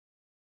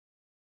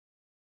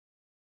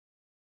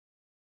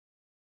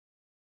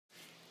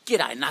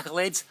G'day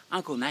knuckleheads,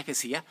 Uncle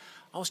Knackers here.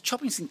 I was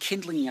chopping some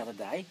kindling the other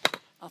day.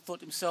 I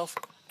thought to myself,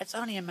 it's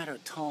only a matter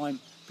of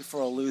time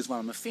before I lose one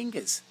of my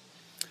fingers.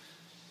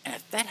 And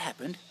if that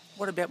happened,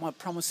 what about my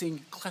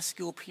promising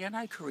classical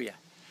piano career?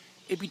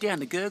 It'd be down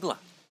to gurgler.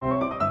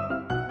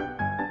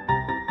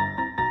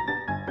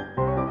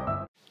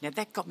 Now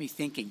that got me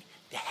thinking,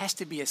 there has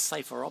to be a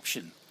safer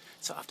option.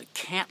 So after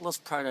countless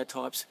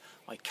prototypes,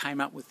 I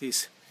came up with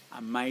this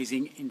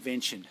amazing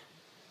invention.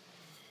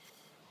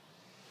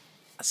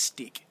 A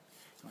stick.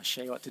 And I'll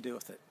show you what to do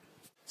with it.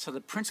 So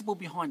the principle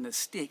behind the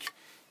stick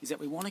is that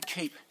we want to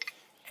keep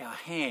our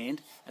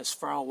hand as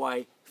far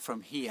away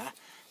from here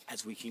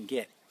as we can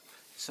get.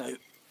 So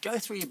go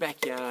through your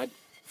backyard,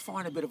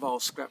 find a bit of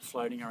old scrap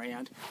floating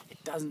around.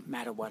 It doesn't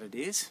matter what it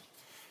is.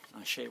 And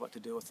I'll show you what to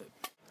do with it.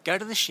 Go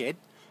to the shed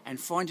and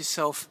find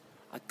yourself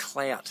a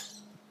clout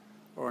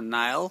or a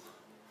nail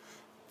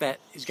that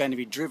is going to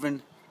be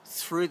driven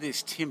through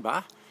this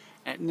timber,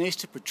 and it needs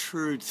to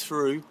protrude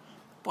through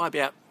by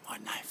about, I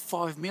don't know,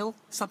 5 mil,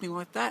 something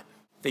like that.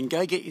 Then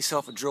go get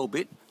yourself a drill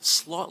bit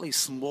slightly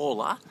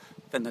smaller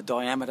than the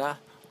diameter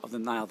of the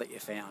nail that you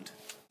found,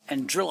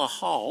 and drill a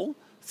hole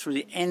through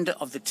the end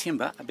of the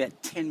timber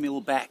about 10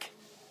 mil back,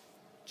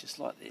 just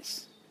like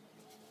this.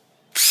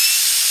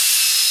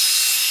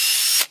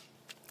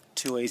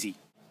 Too easy.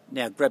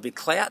 Now grab your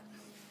clout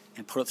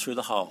and put it through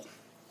the hole.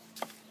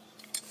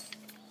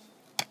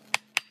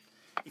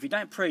 If you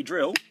don't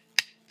pre-drill,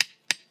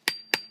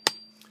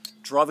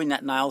 driving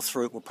that nail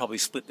through it will probably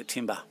split the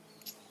timber.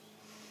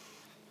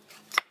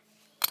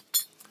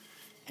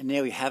 And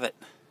there we have it.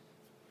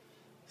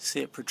 See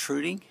it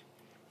protruding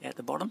out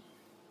the bottom?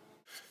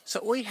 So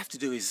all you have to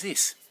do is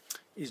this,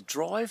 is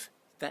drive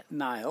that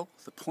nail,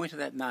 the point of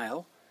that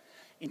nail,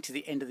 into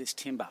the end of this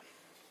timber.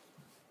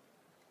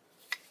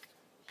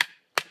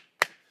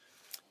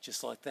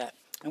 Just like that.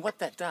 And what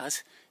that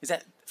does is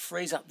that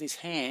frees up this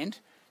hand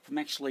from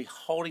actually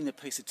holding the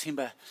piece of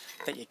timber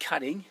that you're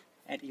cutting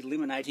and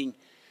eliminating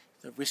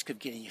the risk of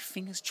getting your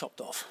fingers chopped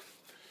off.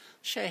 I'll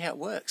show you how it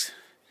works.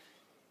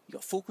 You've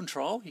got full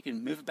control, you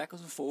can move it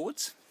backwards and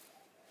forwards.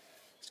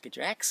 Just get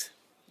your axe,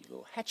 your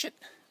little hatchet.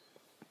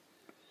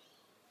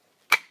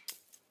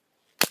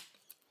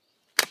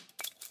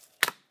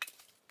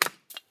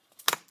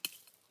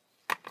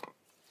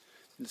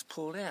 And just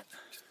pull it out.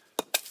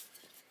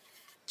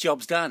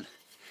 Job's done.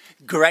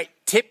 Great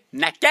tip,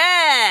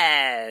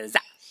 Knackers!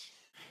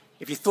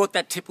 If you thought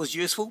that tip was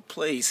useful,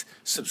 please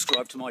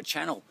subscribe to my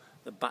channel.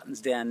 The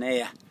button's down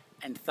there,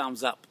 and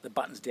thumbs up, the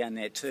button's down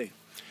there too.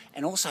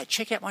 And also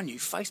check out my new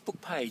Facebook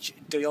page,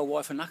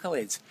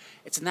 DIYForKnuckleheads.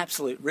 It's an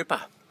absolute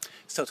ripper.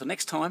 So till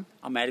next time,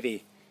 I'm out of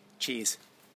here. Cheers.